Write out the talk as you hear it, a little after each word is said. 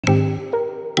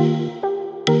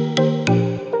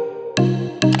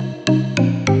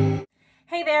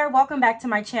welcome back to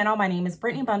my channel. My name is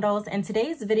Brittany Bundles, and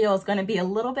today's video is going to be a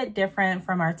little bit different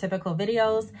from our typical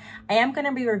videos. I am going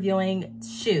to be reviewing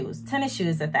shoes, tennis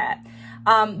shoes at that.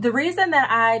 The reason that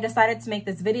I decided to make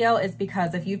this video is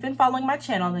because if you've been following my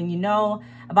channel, then you know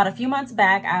about a few months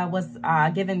back I was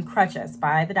given crutches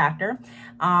by the doctor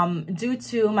due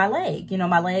to my leg. You know,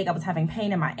 my leg, I was having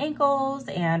pain in my ankles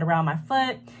and around my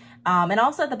foot. And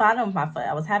also at the bottom of my foot,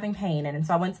 I was having pain. And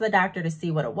so I went to the doctor to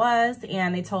see what it was.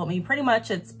 And they told me pretty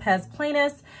much it's pes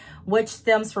planus, which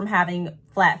stems from having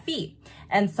flat feet.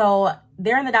 And so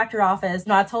there in the doctor's office,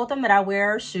 I told them that I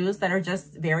wear shoes that are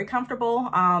just very comfortable.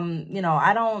 You know,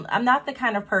 I'm not the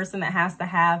kind of person that has to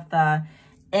have the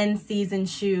in-season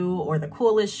shoe or the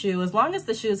coolest shoe. As long as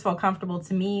the shoes feel comfortable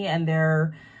to me and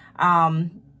they're,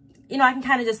 you know, I can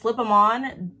kind of just slip them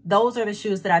on. Those are the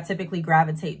shoes that I typically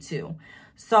gravitate to.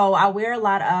 So I wear a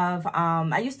lot of,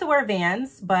 I used to wear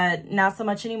Vans, but not so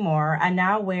much anymore. I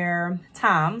now wear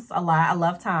Toms a lot. I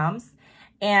love Toms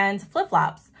and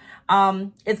flip-flops.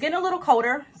 It's getting a little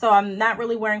colder, so I'm not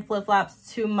really wearing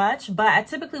flip-flops too much, but I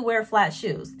typically wear flat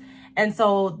shoes. And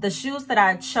so the shoes that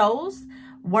I chose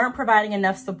weren't providing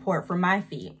enough support for my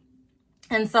feet.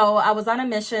 And so I was on a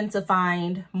mission to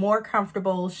find more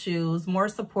comfortable shoes, more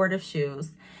supportive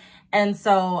shoes. And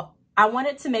so I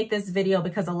wanted to make this video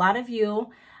because a lot of you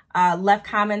left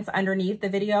comments underneath the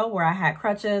video where I had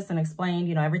crutches and explained,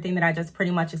 you know, everything that I just pretty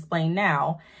much explained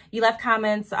now. You left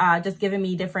comments just giving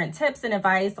me different tips and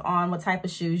advice on what type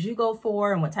of shoes you go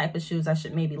for and what type of shoes I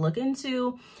should maybe look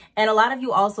into. And a lot of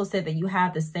you also said that you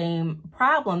have the same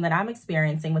problem that I'm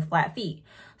experiencing with flat feet.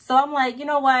 So I'm like, you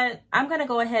know what? I'm going to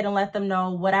go ahead and let them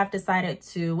know what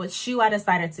what shoe I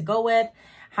decided to go with,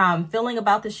 how I'm feeling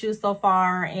about the shoe so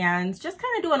far, and just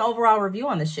kind of do an overall review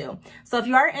on the shoe. So if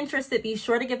you are interested, be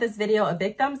sure to give this video a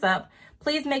big thumbs up.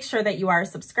 Please make sure that you are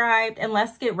subscribed, and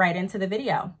let's get right into the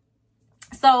video.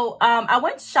 So I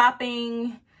went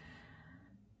shopping,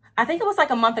 I think it was like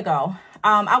a month ago.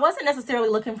 I wasn't necessarily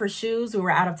looking for shoes. We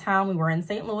were out of town. We were in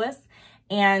St. Louis,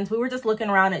 and we were just looking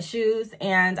around at shoes,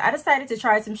 and I decided to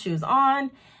try some shoes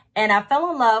on, and I fell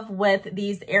in love with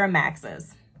these Air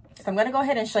Maxes. So I'm going to go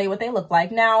ahead and show you what they look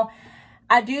like. Now,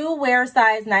 I do wear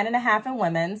size 9.5 in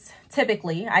women's.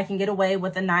 Typically, I can get away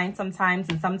with a 9 sometimes,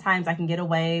 and sometimes I can get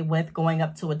away with going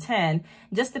up to a 10.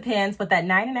 Just depends, but that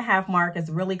 9.5 mark is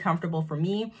really comfortable for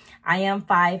me. I am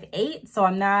 5'8", so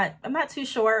I'm not too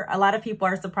short. A lot of people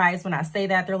are surprised when I say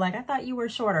that. They're like, I thought you were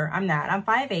shorter. I'm not. I'm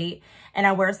 5'8", and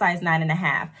I wear size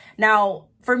 9.5. Now,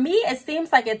 for me, it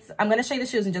seems like I'm going to show you the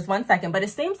shoes in just one second, but it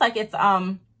seems like it's,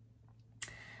 I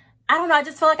don't know. I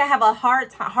just feel like I have a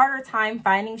harder time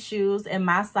finding shoes in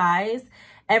my size.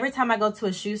 Every time I go to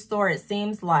a shoe store, it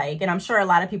seems like, and I'm sure a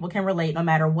lot of people can relate no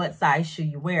matter what size shoe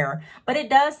you wear, but it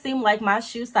does seem like my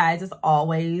shoe size is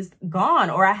always gone,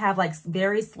 or I have like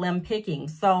very slim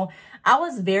pickings. So I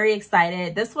was very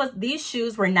excited. These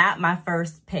shoes were not my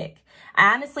first pick.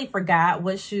 I honestly forgot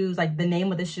what shoes, like the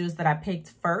name of the shoes that I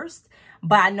picked first,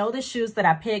 but I know the shoes that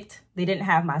I picked, they didn't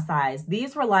have my size.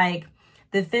 These were like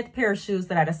the 5th pair of shoes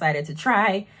that I decided to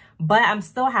try, but I'm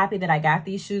still happy that I got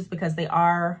these shoes because they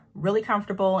are really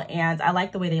comfortable and I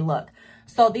like the way they look.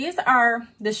 So these are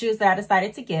the shoes that I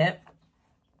decided to get.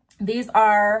 These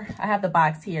are, I have the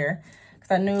box here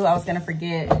because I knew I was going to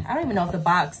forget. I don't even know if the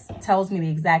box tells me the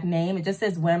exact name. It just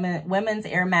says Women's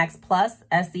Air Max Plus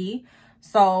SE.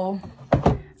 So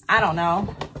I don't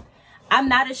know. I'm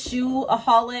not a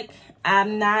shoe-aholic.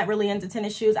 I'm not really into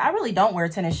tennis shoes. I really don't wear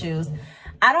tennis shoes.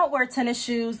 I don't wear tennis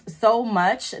shoes so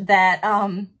much that,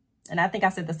 and I think I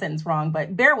said the sentence wrong,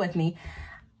 but bear with me.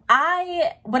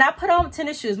 When I put on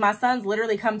tennis shoes, my sons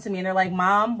literally come to me and they're like,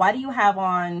 Mom, why do you have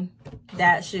on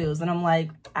that shoes? And I'm like,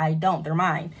 I don't, they're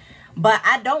mine. But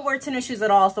I don't wear tennis shoes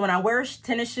at all. So when I wear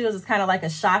tennis shoes, it's kind of like a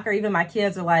shocker. Even my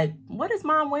kids are like, what is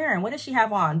Mom wearing? What does she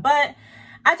have on? But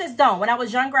I just don't. When I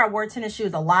was younger, I wore tennis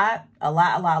shoes a lot.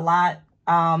 I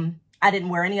didn't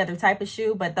wear any other type of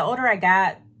shoe, but the older I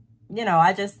got, you know,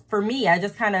 I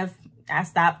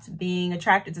stopped being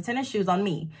attracted to tennis shoes on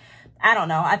me. I don't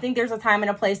know. I think there's a time and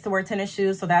a place to wear tennis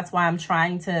shoes. So that's why I'm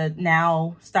trying to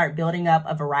now start building up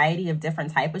a variety of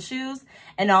different type of shoes.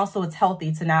 And also it's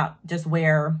healthy to not just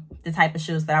wear the type of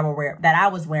shoes that I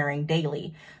was wearing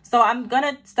daily. So I'm going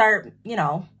to start, you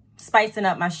know, spicing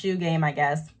up my shoe game, I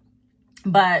guess.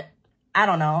 But I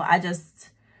don't know. I just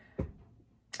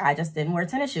didn't wear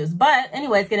tennis shoes. But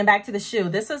anyways, getting back to the shoe,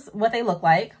 this is what they look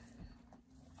like.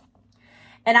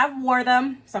 And I've wore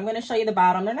them, so I'm going to show you the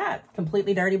bottom. They're not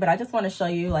completely dirty, but I just want to show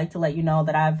you, like, to let you know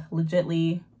that I've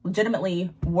legitimately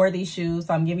wore these shoes.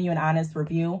 So I'm giving you an honest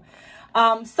review.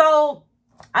 So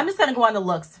I'm just going to go on the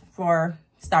looks for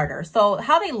starters. So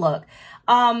how they look.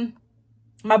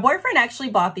 My boyfriend actually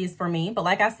bought these for me, but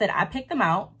like I said, I picked them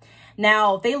out.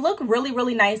 Now, they look really,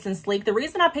 really nice and sleek. The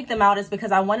reason I picked them out is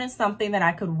because I wanted something that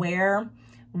I could wear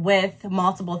with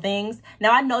multiple things.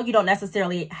 Now, I know you don't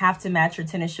necessarily have to match your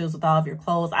tennis shoes with all of your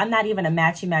clothes. I'm not even a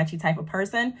matchy-matchy type of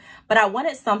person, but I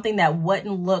wanted something that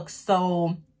wouldn't look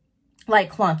so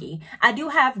like clunky. I do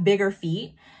have bigger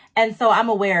feet, and so I'm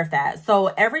aware of that. So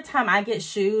every time I get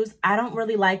shoes, I don't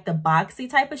really like the boxy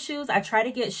type of shoes. I try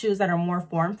to get shoes that are more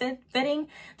form-fitting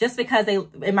just because they,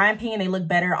 in my opinion, they look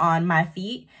better on my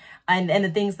feet and the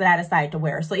things that I decide to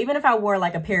wear. So even if I wore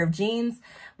like a pair of jeans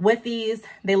with these,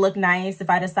 they look nice. If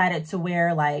I decided to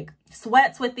wear like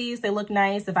sweats with these, they look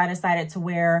nice. If I decided to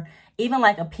wear even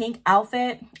like a pink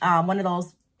outfit, one of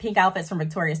those pink outfits from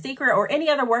Victoria's Secret or any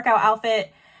other workout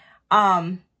outfit,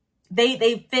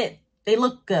 they fit, they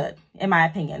look good in my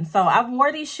opinion. So I've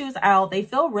wore these shoes out. They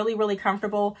feel really, really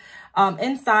comfortable.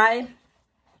 Inside,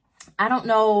 I don't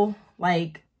know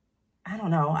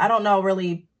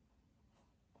really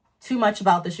too much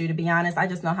about the shoe, to be honest. I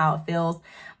just know how it feels.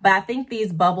 But I think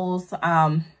these bubbles,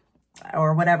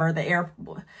 or whatever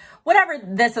whatever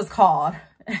this is called,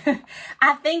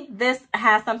 I think this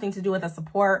has something to do with the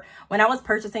support. When I was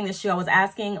purchasing this shoe, I was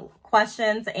asking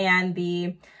questions, and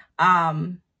the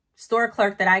store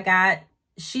clerk that I got,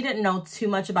 she didn't know too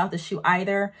much about the shoe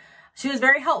either. She was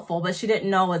very helpful, but she didn't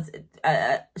know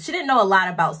a lot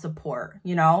about support,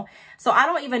 you know? So I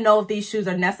don't even know if these shoes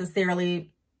are necessarily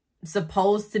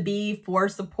supposed to be for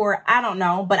support. I don't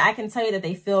know, but I can tell you that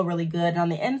they feel really good. And on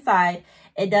the inside,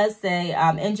 it does say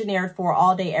engineered for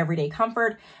all day, everyday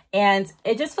comfort. And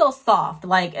it just feels soft.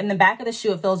 Like in the back of the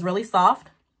shoe, it feels really soft.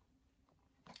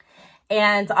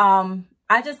 And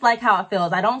I just like how it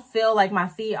feels. I don't feel like my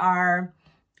feet are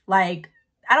like,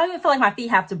 I don't even feel like my feet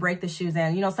have to break the shoes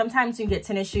in. You know, sometimes you get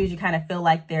tennis shoes, you kind of feel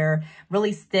like they're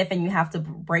really stiff and you have to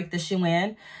break the shoe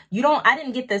in. I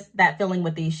didn't get that feeling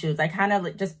with these shoes. I kind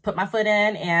of just put my foot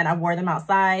in and I wore them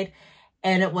outside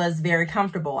and it was very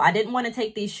comfortable. I didn't want to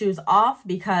take these shoes off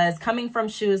because coming from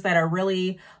shoes that are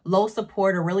really low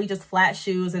support or really just flat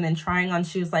shoes and then trying on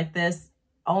shoes like this,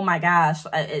 oh my gosh,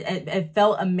 it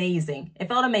felt amazing. It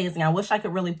felt amazing. I wish I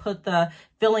could really put the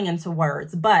feeling into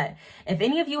words. But if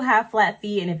any of you have flat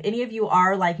feet and if any of you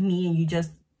are like me and you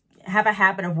just have a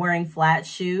habit of wearing flat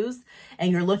shoes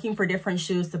and you're looking for different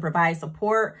shoes to provide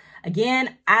support,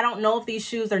 again, I don't know if these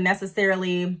shoes are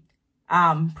necessarily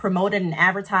promoted and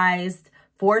advertised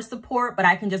for support, but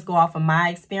I can just go off of my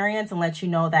experience and let you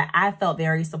know that I felt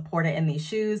very supported in these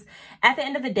shoes. At the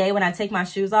end of the day, when I take my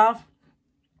shoes off,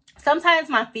 sometimes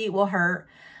my feet will hurt.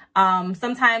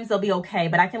 Sometimes they'll be okay,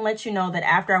 but I can let you know that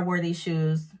after I wore these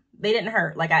shoes, they didn't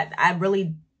hurt. Like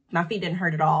my feet didn't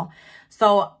hurt at all.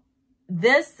 So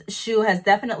this shoe has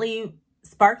definitely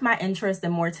sparked my interest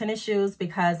in more tennis shoes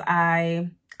because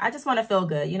I just want to feel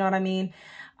good. You know what I mean?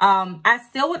 I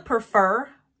still would prefer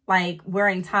like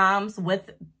wearing Toms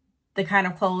with the kind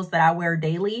of clothes that I wear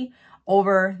daily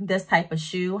over this type of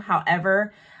shoe.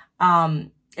 However,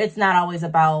 it's not always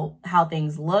about how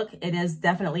things look. It is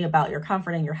definitely about your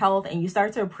comfort and your health. And you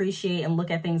start to appreciate and look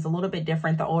at things a little bit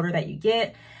different the older that you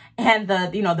get. And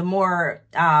the more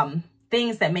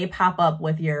things that may pop up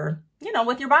with your,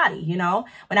 with your body. You know,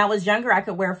 when I was younger, I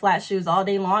could wear flat shoes all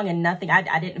day long and nothing,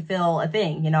 I didn't feel a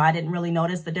thing. You know, I didn't really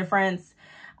notice the difference.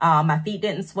 My feet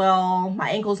didn't swell. My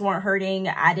ankles weren't hurting.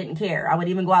 I didn't care. I would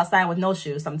even go outside with no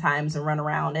shoes sometimes and run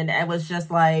around. And it was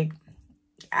just like,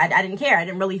 I didn't care. I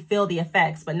didn't really feel the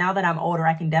effects. But now that I'm older,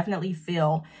 I can definitely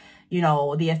feel,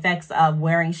 the effects of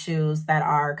wearing shoes that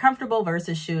are comfortable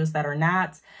versus shoes that are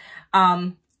not.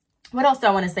 What else do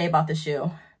I want to say about the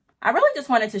shoe? I really just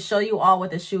wanted to show you all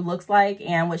what the shoe looks like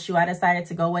and what shoe I decided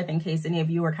to go with in case any of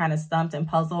you were kind of stumped and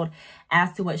puzzled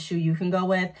as to what shoe you can go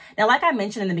with. Now, like I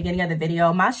mentioned in the beginning of the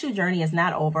video, my shoe journey is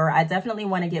not over. I definitely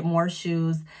want to get more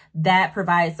shoes that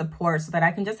provide support so that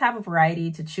I can just have a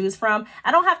variety to choose from.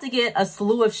 I don't have to get a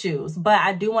slew of shoes, but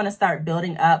I do want to start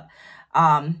building up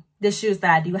the shoes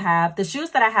that I do have. The shoes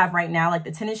that I have right now, like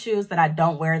the tennis shoes that I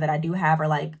don't wear that I do have are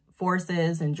like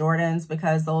Forces and Jordans,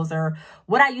 because those are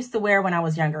what I used to wear when I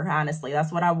was younger. Honestly,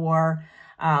 that's what I wore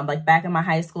like back in my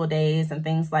high school days and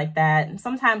things like that. And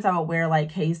sometimes I would wear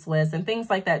like K-Swiss and things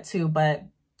like that too. But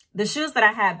the shoes that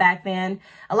I had back then,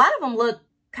 a lot of them look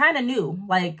kind of new.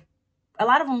 Like a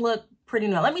lot of them look pretty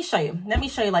new. Let me show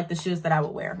you like the shoes that I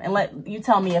would wear and let you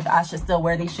tell me if I should still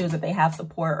wear these shoes, if they have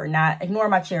support or not. Ignore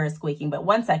my chair is squeaking, but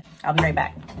one sec, I'll be right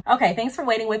back. Okay, thanks for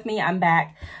waiting with me. I'm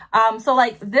back. So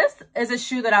like this is a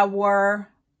shoe that I wore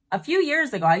a few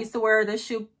years ago. I used to wear this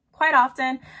shoe quite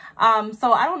often.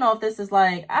 So I don't know if this is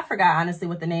like, I forgot honestly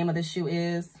what the name of the shoe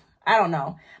is. I don't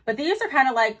know, but these are kind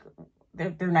of like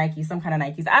they're Nike, some kind of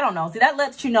Nikes. I don't know. See, that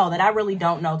lets you know that I really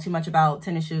don't know too much about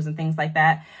tennis shoes and things like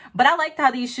that. But I liked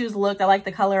how these shoes looked. I liked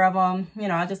the color of them. You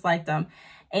know, I just liked them.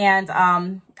 And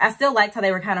I still liked how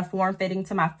they were kind of form-fitting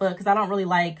to my foot, because I don't really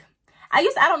like, I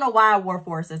don't know why I wore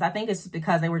Forces. I think it's just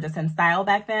because they were just in style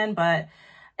back then,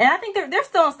 and I think they're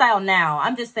still in style now.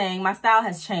 I'm just saying my style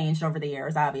has changed over the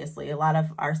years, obviously. A lot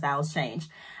of our styles changed.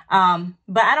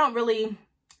 But I don't really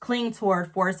cling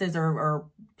toward Forces or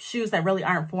shoes that really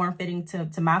aren't form-fitting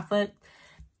to my foot,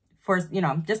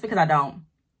 just because I don't.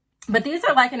 But these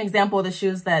are like an example of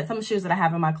some shoes that I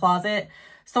have in my closet.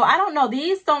 So I don't know.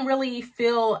 These don't really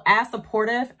feel as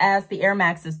supportive as the Air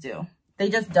Maxes do. They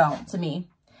just don't, to me.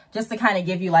 Just to kind of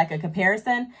give you like a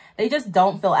comparison, they just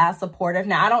don't feel as supportive.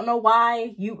 Now, I don't know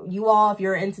why. You all, if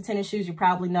you're into tennis shoes, you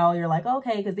probably know. You're like,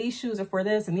 okay, because these shoes are for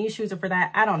this and these shoes are for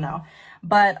that. I don't know.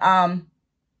 But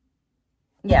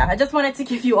yeah, I just wanted to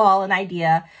give you all an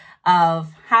idea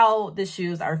of how the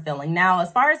shoes are feeling. Now,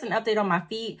 as far as an update on my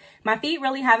feet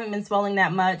really haven't been swelling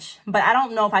that much, but I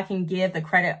don't know if I can give the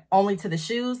credit only to the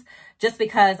shoes, just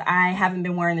because I haven't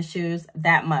been wearing the shoes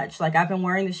that much. Like, I've been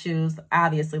wearing the shoes,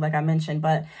 obviously, like I mentioned,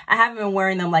 but I haven't been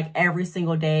wearing them like every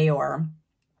single day or,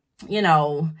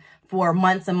 for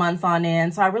months and months on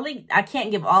end. So I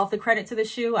can't give all of the credit to the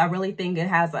shoe. I really think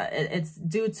it's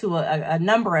due to a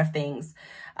number of things.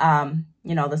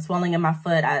 The swelling in my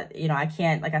foot, I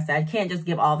can't, like I said, I can't just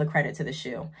give all the credit to the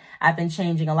shoe. I've been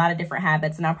changing a lot of different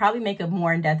habits, and I'll probably make a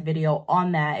more in-depth video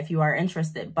on that if you are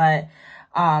interested. But,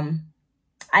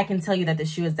 I can tell you that the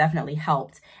shoe has definitely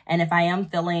helped. And if I am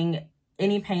feeling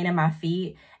any pain in my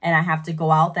feet and I have to go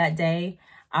out that day,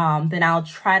 then I'll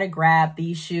try to grab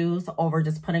these shoes over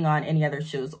just putting on any other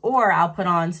shoes. Or I'll put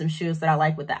on some shoes that I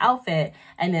like with the outfit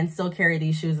and then still carry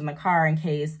these shoes in the car in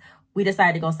case we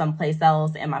decide to go someplace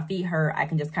else and my feet hurt. I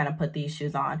can just kind of put these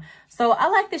shoes on. So I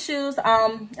like the shoes.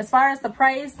 As far as the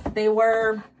price, they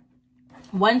were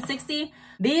 $160.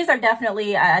 These are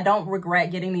definitely, I don't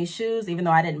regret getting these shoes, even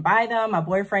though I didn't buy them. My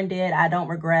boyfriend did. I don't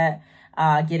regret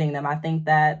getting them. I think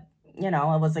that, it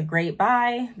was a great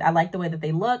buy. I like the way that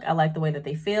they look. I like the way that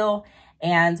they feel.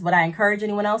 And would I encourage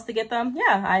anyone else to get them?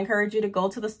 Yeah, I encourage you to go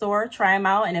to the store, try them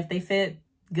out. And if they fit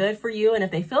good for you and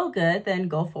if they feel good, then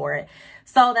go for it.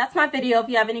 So that's my video. If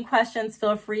you have any questions,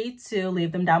 feel free to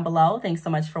leave them down below. Thanks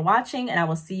so much for watching, and I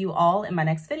will see you all in my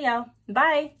next video.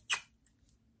 Bye.